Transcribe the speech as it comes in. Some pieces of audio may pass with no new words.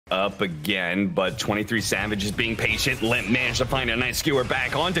up again, but 23 Savage is being patient. Limp managed to find a nice skewer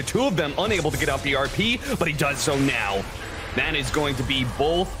back onto two of them, unable to get out the RP, but he does so now. That is going to be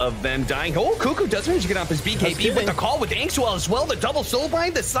both of them dying. Oh, Cuckoo does manage to get off his BKB with the call with Anxwell as well. The double soul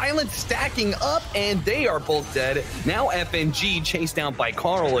bind, the silence stacking up, and they are both dead. Now FNG chased down by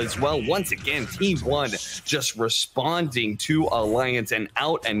Carl as well. Once again, Team 1 just responding to Alliance and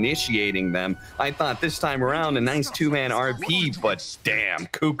out-initiating them. I thought this time around a nice two-man RP, but damn,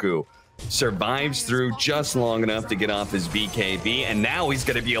 Cuckoo survives through just long enough to get off his BKB, and now he's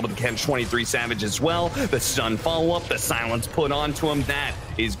going to be able to catch 23 Savage as well. The stun follow-up, the silence put onto him, that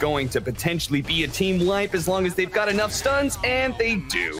is going to potentially be a team wipe as long as they've got enough stuns, and they do.